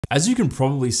As you can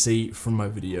probably see from my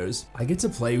videos, I get to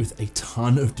play with a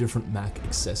ton of different Mac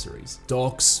accessories.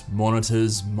 Docks,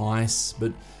 monitors, mice,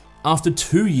 but after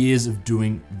 2 years of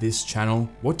doing this channel,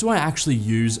 what do I actually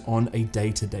use on a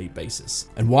day-to-day basis?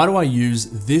 And why do I use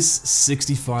this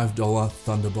 $65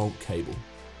 Thunderbolt cable?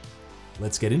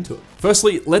 Let's get into it.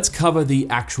 Firstly, let's cover the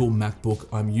actual MacBook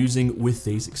I'm using with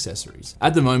these accessories.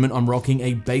 At the moment, I'm rocking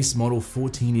a base model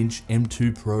 14-inch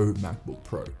M2 Pro MacBook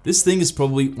Pro. This thing is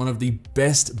probably one of the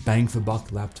best bang for buck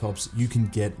laptops you can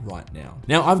get right now.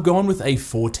 Now, I've gone with a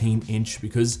 14-inch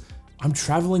because I'm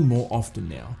traveling more often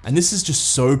now, and this is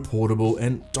just so portable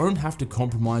and don't have to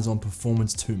compromise on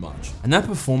performance too much. And that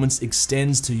performance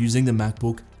extends to using the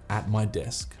MacBook at my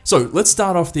desk. So let's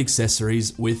start off the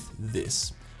accessories with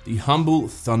this, the humble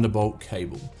Thunderbolt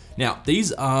cable. Now,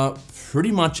 these are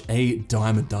pretty much a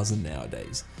dime a dozen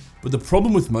nowadays, but the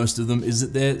problem with most of them is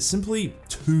that they're simply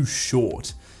too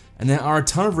short, and there are a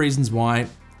ton of reasons why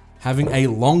having a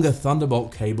longer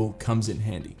Thunderbolt cable comes in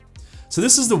handy. So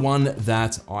this is the one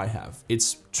that I have.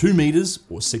 It's 2 meters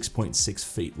or 6.6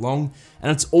 feet long,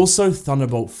 and it's also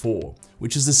Thunderbolt 4,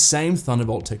 which is the same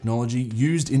Thunderbolt technology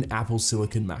used in Apple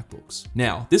Silicon MacBooks.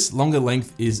 Now, this longer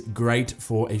length is great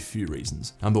for a few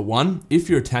reasons. Number one, if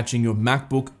you're attaching your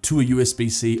MacBook to a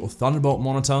USB-C or Thunderbolt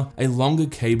monitor, a longer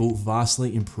cable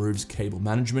vastly improves cable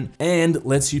management and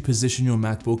lets you position your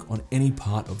MacBook on any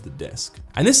part of the desk.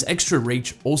 And this extra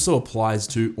reach also applies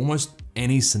to almost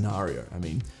any scenario. I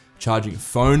mean, charging a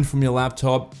phone from your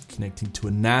laptop, connecting to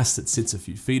a NAS that sits a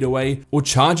few feet away, or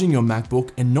charging your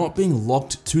MacBook and not being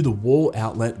locked to the wall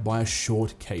outlet by a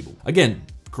short cable. Again,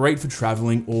 great for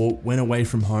traveling or when away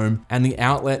from home and the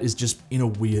outlet is just in a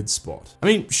weird spot. I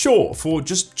mean, sure, for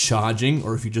just charging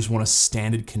or if you just want a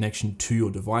standard connection to your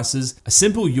devices, a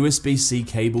simple USB-C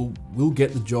cable will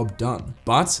get the job done.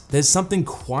 But there's something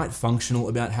quite functional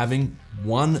about having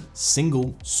one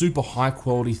single super high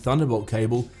quality Thunderbolt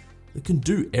cable that can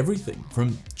do everything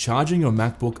from charging your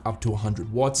MacBook up to 100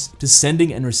 watts to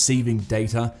sending and receiving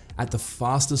data at the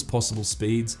fastest possible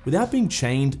speeds without being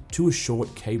chained to a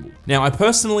short cable. Now, I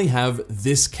personally have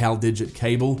this CalDigit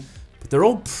cable, but they're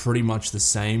all pretty much the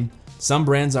same. Some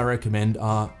brands I recommend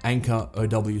are Anker,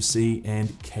 OWC,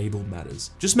 and Cable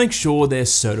Matters. Just make sure they're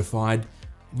certified,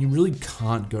 and you really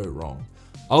can't go wrong.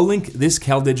 I'll link this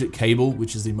CalDigit cable,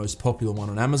 which is the most popular one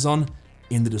on Amazon,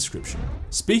 in the description.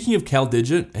 Speaking of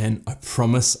CalDigit, and I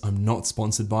promise I'm not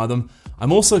sponsored by them,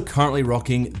 I'm also currently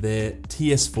rocking their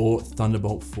TS4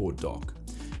 Thunderbolt 4 dock.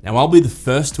 Now, I'll be the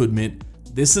first to admit,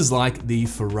 this is like the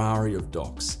Ferrari of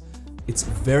docks. It's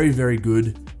very, very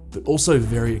good, but also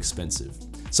very expensive.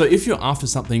 So if you're after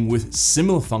something with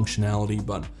similar functionality,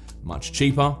 but much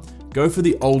cheaper, go for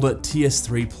the older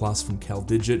TS3 Plus from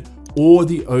CalDigit or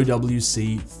the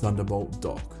OWC Thunderbolt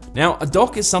dock. Now, a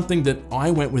dock is something that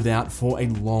I went without for a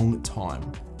long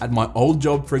time. At my old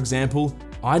job, for example,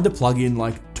 I had to plug in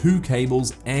like 2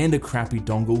 cables and a crappy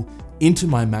dongle into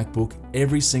my MacBook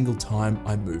every single time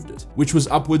I moved it, which was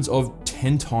upwards of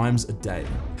 10 times a day.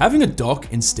 Having a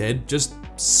dock instead just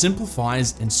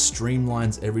simplifies and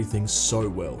streamlines everything so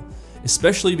well,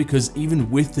 especially because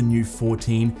even with the new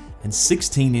 14 and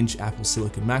 16-inch Apple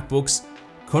Silicon MacBooks,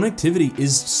 connectivity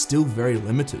is still very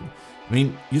limited. I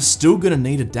mean, you're still gonna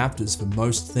need adapters for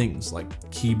most things like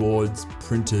keyboards,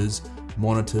 printers,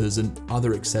 monitors, and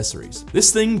other accessories.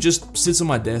 This thing just sits on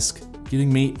my desk,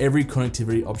 giving me every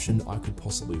connectivity option I could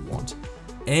possibly want,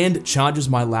 and charges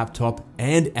my laptop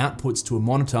and outputs to a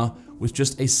monitor with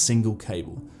just a single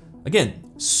cable. Again,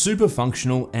 super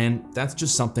functional, and that's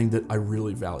just something that I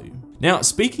really value. Now,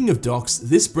 speaking of docks,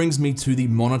 this brings me to the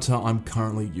monitor I'm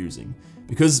currently using,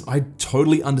 because I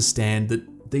totally understand that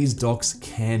these docks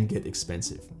can get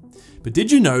expensive. But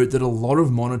did you know that a lot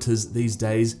of monitors these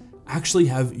days actually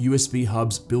have USB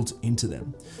hubs built into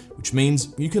them, which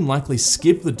means you can likely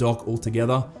skip the dock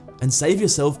altogether and save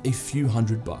yourself a few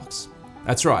 $100.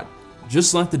 That's right,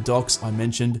 just like the docks I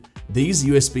mentioned, these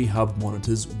USB hub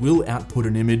monitors will output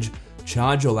an image,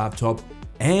 charge your laptop,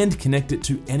 and connect it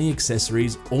to any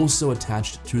accessories also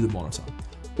attached to the monitor,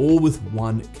 all with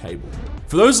one cable.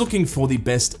 For those looking for the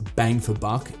best bang for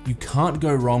buck, you can't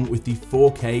go wrong with the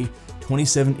 4K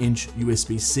 27-inch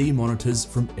USB-C monitors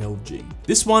from LG.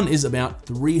 This one is about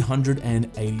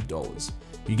 $380.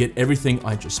 You get everything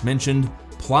I just mentioned,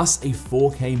 plus a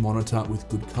 4K monitor with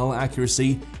good color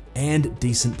accuracy and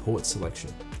decent port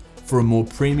selection. For a more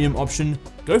premium option,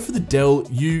 go for the Dell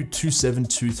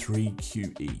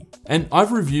U2723QE. And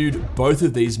I've reviewed both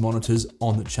of these monitors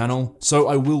on the channel, so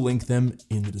I will link them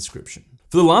in the description.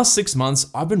 For the last 6 months,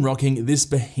 I've been rocking this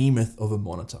behemoth of a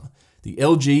monitor, the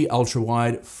LG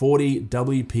Ultrawide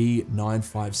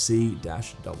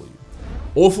 40WP95C-W.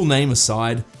 Awful name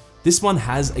aside, This one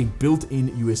has a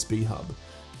built-in USB hub,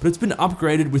 but it's been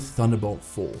upgraded with Thunderbolt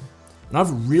 4. And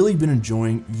I've really been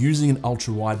enjoying using an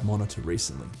ultra-wide monitor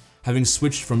recently, having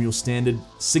switched from your standard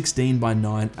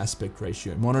 16:9 aspect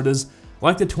ratio monitors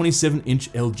like the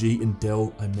 27-inch LG and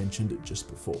Dell I mentioned just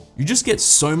before. You just get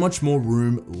so much more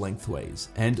room lengthways,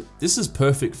 and this is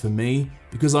perfect for me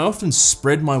because I often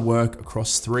spread my work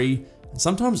across 3 and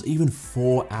sometimes even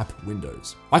 4 app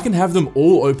windows. I can have them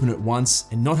all open at once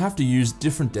and not have to use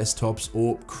different desktops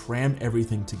or cram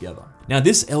everything together. Now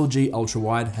this LG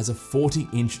ultra-wide has a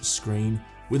 40-inch screen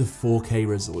with a 4K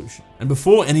resolution. And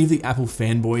before any of the Apple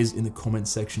fanboys in the comment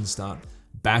section start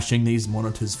bashing these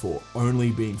monitors for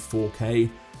only being 4K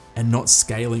and not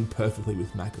scaling perfectly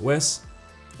with macOS,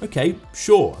 okay,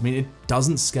 sure, I mean, it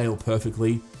doesn't scale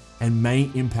perfectly and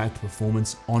may impact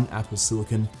performance on Apple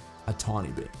Silicon a tiny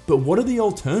bit. But what are the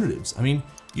alternatives? I mean,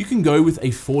 you can go with a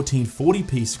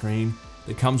 1440p screen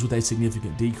that comes with a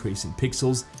significant decrease in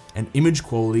pixels and image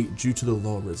quality due to the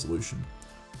lower resolution.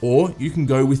 Or you can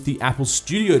go with the Apple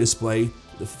Studio display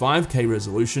with a 5K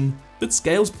resolution that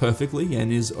scales perfectly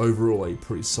and is overall a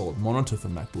pretty solid monitor for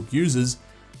MacBook users,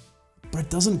 but it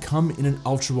doesn't come in an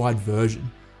ultra-wide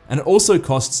version. And it also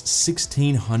costs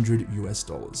 $1,600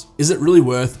 US. Is it really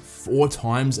worth 4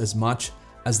 times as much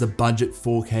as the budget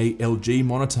 4K LG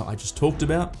monitor I just talked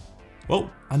about? Well,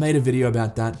 I made a video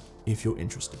about that if you're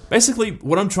interested. Basically,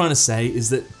 what I'm trying to say is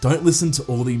that don't listen to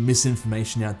all the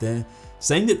misinformation out there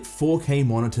saying that 4K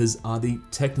monitors are the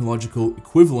technological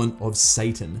equivalent of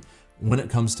Satan when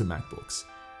it comes to MacBooks.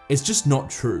 It's just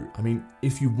not true. I mean,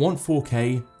 if you want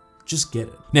 4K, just get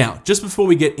it. Now, just before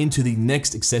we get into the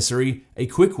next accessory, a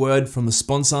quick word from the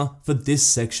sponsor for this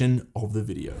section of the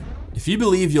video. If you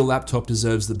believe your laptop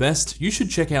deserves the best, you should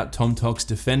check out TomToc's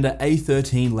Defender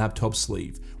A13 laptop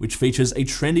sleeve, which features a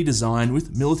trendy design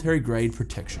with military-grade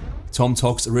protection.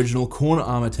 TomToc's original corner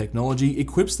armor technology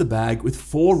equips the bag with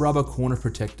 4 rubber corner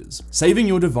protectors, saving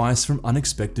your device from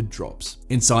unexpected drops.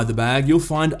 Inside the bag, you'll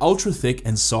find ultra-thick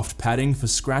and soft padding for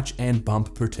scratch and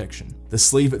bump protection. The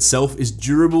sleeve itself is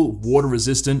durable,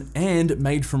 water-resistant, and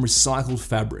made from recycled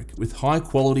fabric, with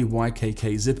high-quality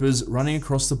YKK zippers running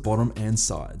across the bottom and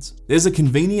sides. There's a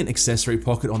convenient accessory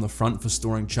pocket on the front for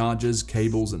storing chargers,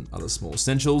 cables, and other small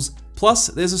essentials. Plus,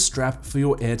 there's a strap for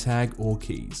your AirTag or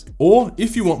keys. Or,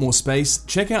 if you want more space,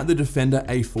 check out the Defender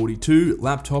A42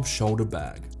 laptop shoulder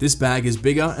bag. This bag is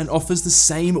bigger and offers the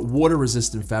same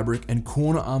water-resistant fabric and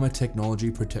corner armor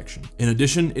technology protection. In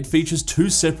addition, it features 2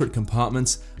 separate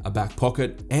compartments, a back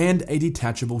pocket, and a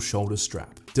detachable shoulder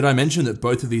strap. Did I mention that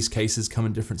both of these cases come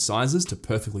in different sizes to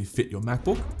perfectly fit your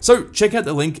MacBook? So check out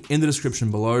the link in the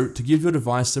description below to give your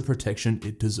device the protection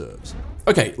it deserves.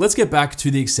 Okay, let's get back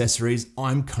to the accessories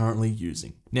I'm currently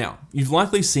using. Now, you've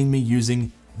likely seen me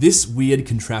using this weird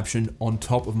contraption on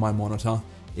top of my monitor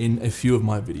in a few of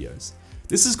my videos.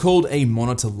 This is called a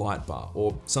monitor light bar,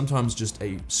 or sometimes just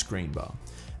a screen bar.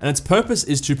 And its purpose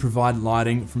is to provide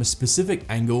lighting from a specific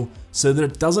angle so that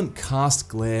it doesn't cast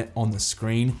glare on the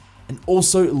screen and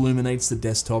also illuminates the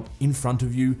desktop in front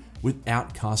of you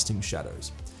without casting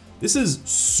shadows. This is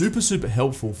super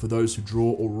helpful for those who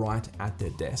draw or write at their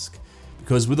desk,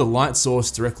 because with a light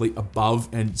source directly above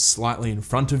and slightly in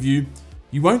front of you,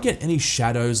 you won't get any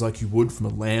shadows like you would from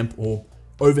a lamp or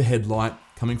overhead light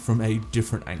coming from a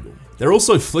different angle. They're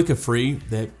also flicker free,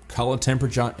 their color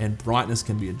temperature and brightness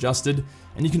can be adjusted,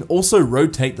 and you can also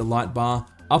rotate the light bar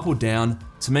up or down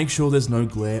to make sure there's no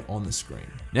glare on the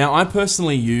screen. Now, I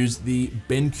personally use the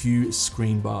BenQ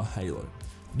Screen Bar Halo.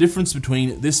 The difference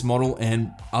between this model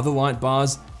and other light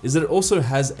bars is that it also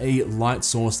has a light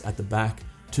source at the back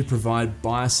to provide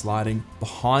bias lighting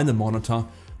behind the monitor,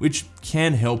 which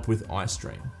can help with eye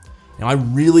strain. Now, I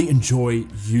really enjoy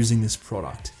using this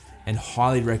product and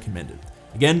highly recommend it.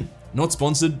 Again, not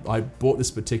sponsored, I bought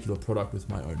this particular product with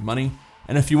my own money.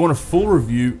 And if you want a full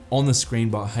review on the Screen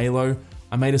Bar Halo,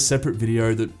 I made a separate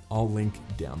video that I'll link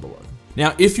down below.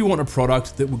 Now, if you want a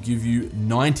product that will give you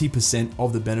 90%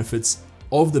 of the benefits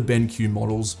of the BenQ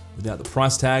models without the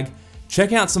price tag,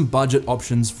 check out some budget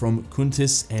options from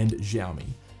Kuntis and Xiaomi.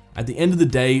 At the end of the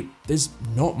day, there's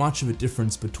not much of a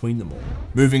difference between them all.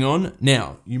 Moving on,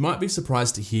 now, you might be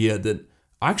surprised to hear that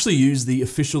I actually use the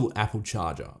official Apple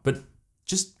charger, but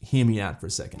just hear me out for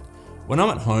a second. When I'm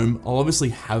at home, I'll obviously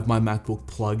have my MacBook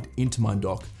plugged into my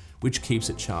dock, which keeps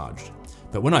it charged.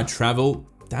 But when I travel,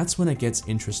 that's when it gets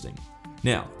interesting.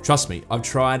 Now, trust me, I've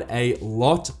tried a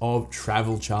lot of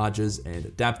travel chargers and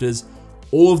adapters.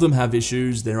 All of them have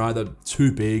issues. They're either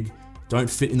too big, don't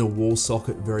fit in the wall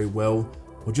socket very well,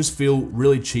 or just feel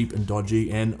really cheap and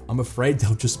dodgy, and I'm afraid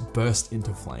they'll just burst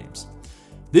into flames.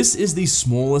 This is the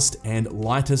smallest and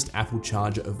lightest Apple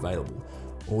charger available,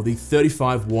 or the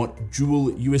 35-watt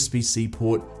dual USB-C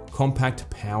port compact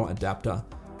power adapter,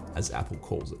 as Apple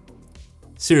calls it.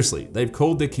 Seriously, they've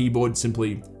called their keyboard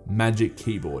simply Magic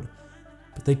Keyboard,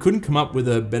 but they couldn't come up with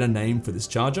a better name for this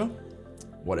charger?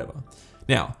 Whatever.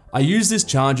 Now, I use this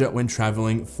charger when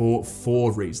traveling for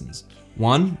 4 reasons.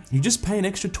 1, you just pay an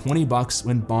extra 20 bucks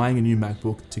when buying a new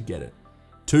MacBook to get it.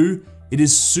 2, it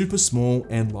is super small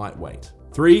and lightweight.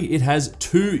 3, it has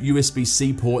 2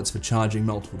 USB-C ports for charging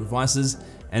multiple devices.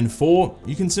 And 4,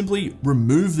 you can simply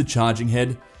remove the charging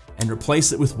head and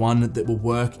replace it with one that will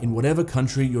work in whatever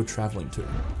country you're traveling to.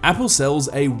 Apple sells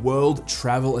a world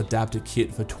travel adapter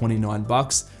kit for 29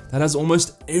 bucks that has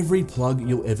almost every plug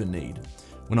you'll ever need.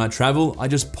 When I travel, I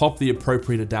just pop the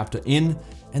appropriate adapter in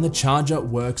and the charger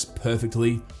works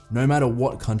perfectly no matter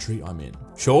what country I'm in.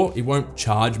 Sure, it won't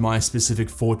charge my specific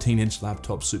 14-inch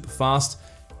laptop super fast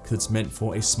because it's meant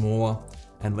for a smaller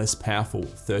and less powerful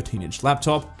 13-inch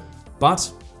laptop,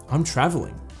 but I'm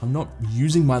traveling. I'm not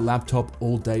using my laptop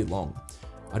all day long.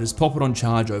 I just pop it on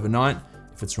charge overnight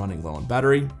if it's running low on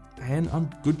battery, and I'm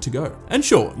good to go. And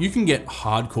sure, you can get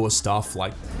hardcore stuff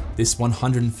like this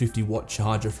 150-watt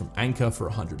charger from Anker for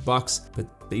 100 bucks, but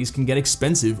these can get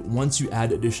expensive once you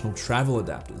add additional travel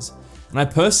adapters. And I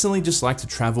personally just like to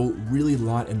travel really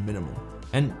light and minimal,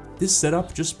 and this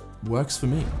setup just works for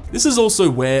me. This is also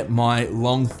where my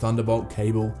long Thunderbolt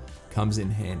cable comes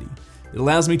in handy. It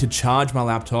allows me to charge my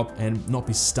laptop and not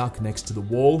be stuck next to the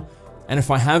wall. And if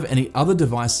I have any other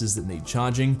devices that need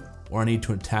charging, or I need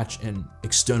to attach an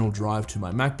external drive to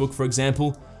my MacBook, for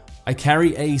example, I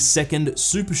carry a second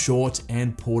super short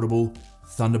and portable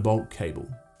Thunderbolt cable.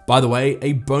 By the way,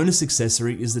 a bonus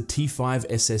accessory is the T5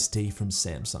 SSD from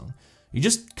Samsung. You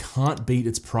just can't beat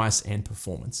its price and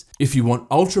performance. If you want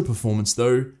ultra performance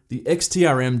though, the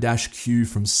XTRM-Q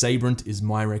from Sabrent is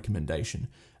my recommendation,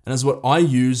 and is what I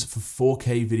use for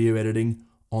 4K video editing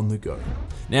on the go.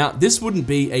 Now, this wouldn't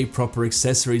be a proper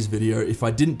accessories video if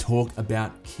I didn't talk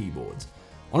about keyboards.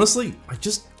 Honestly, I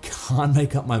just can't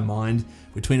make up my mind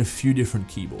between a few different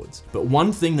keyboards. But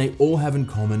one thing they all have in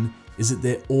common is that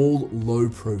they're all low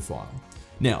profile.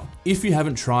 Now, if you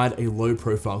haven't tried a low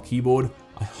profile keyboard,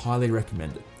 I highly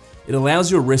recommend it. It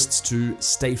allows your wrists to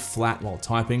stay flat while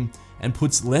typing and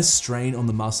puts less strain on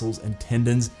the muscles and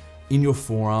tendons in your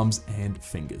forearms and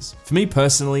fingers. For me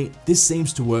personally, this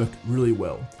seems to work really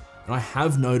well, and I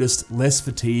have noticed less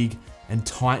fatigue and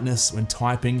tightness when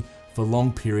typing for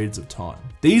long periods of time.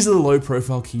 These are the low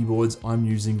profile keyboards I'm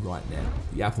using right now.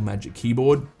 The Apple Magic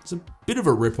Keyboard is a bit of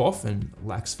a rip-off and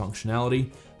lacks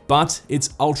functionality, but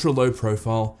it's ultra low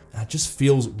profile and it just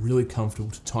feels really comfortable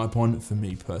to type on for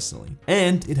me personally.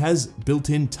 And it has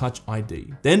built-in Touch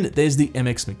ID. Then there's the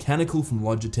MX Mechanical from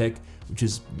Logitech, which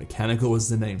is mechanical as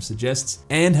the name suggests,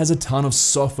 and has a ton of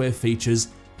software features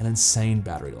and insane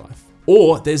battery life.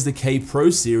 Or there's the K Pro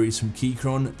series from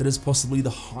Keychron that is possibly the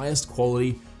highest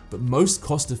quality but most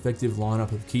cost-effective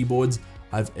lineup of keyboards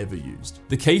I've ever used.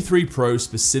 The K3 Pro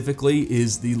specifically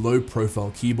is the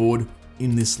low-profile keyboard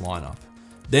in this lineup.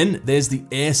 Then there's the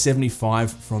Air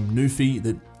 75 from Newfie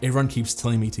that everyone keeps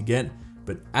telling me to get,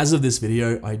 but as of this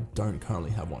video, I don't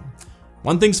currently have one.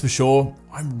 One thing's for sure,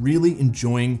 I'm really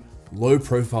enjoying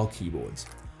low-profile keyboards.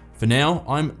 For now,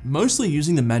 I'm mostly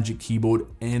using the Magic Keyboard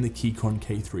and the Keychron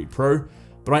K3 Pro,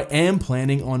 but I am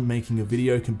planning on making a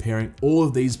video comparing all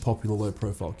of these popular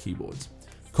low-profile keyboards.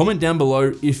 Comment down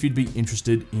below if you'd be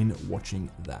interested in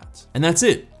watching that. And that's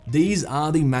it. These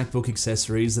are the MacBook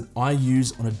accessories that I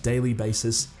use on a daily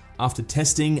basis after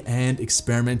testing and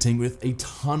experimenting with a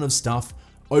ton of stuff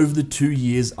over the 2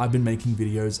 years I've been making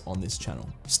videos on this channel.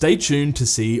 Stay tuned to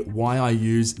see why I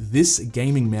use this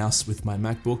gaming mouse with my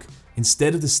MacBook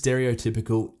instead of the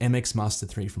stereotypical MX Master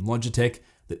 3 from Logitech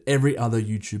that every other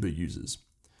YouTuber uses.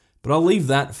 But I'll leave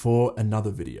that for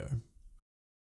another video.